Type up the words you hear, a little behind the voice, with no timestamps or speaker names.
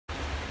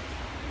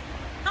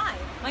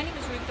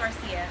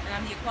Garcia, and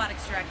I'm the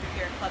aquatics director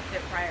here at Club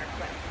Fit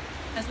Briarcliff.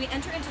 As we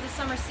enter into the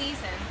summer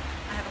season,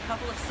 I have a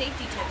couple of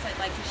safety tips I'd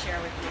like to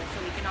share with you so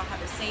we can all have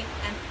a safe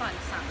and fun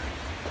summer.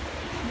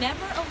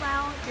 Never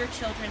allow your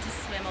children to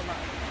swim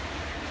alone.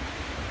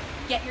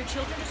 Get your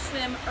children to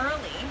swim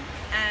early,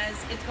 as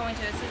it's going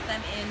to assist them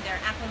in their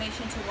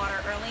acclimation to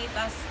water early,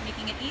 thus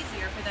making it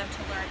easier for them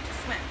to learn to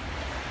swim.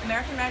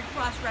 American Red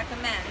Cross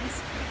recommends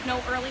no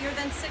earlier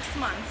than 6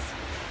 months,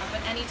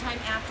 but any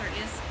time after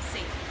is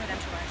safe for them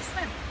to learn to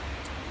swim.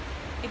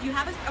 If you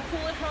have a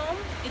pool at home,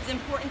 it's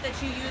important that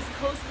you use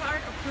Coast Guard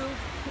approved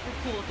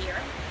pool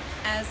gear,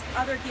 as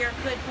other gear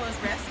could pose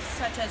risks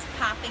such as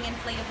popping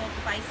inflatable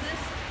devices.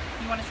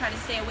 You want to try to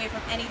stay away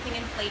from anything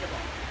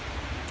inflatable.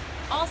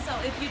 Also,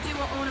 if you do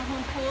own a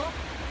home pool,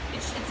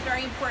 it's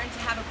very important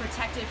to have a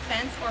protective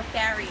fence or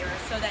barrier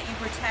so that you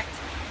protect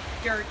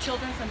your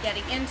children from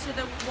getting into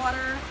the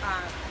water.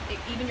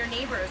 Even your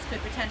neighbors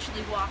could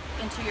potentially walk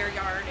into your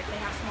yard if they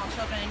have small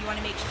children, and you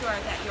want to make sure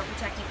that you're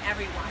protecting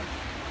everyone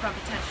from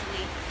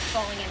potentially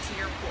falling into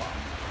your pool.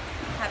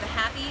 Have a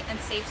happy and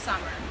safe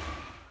summer.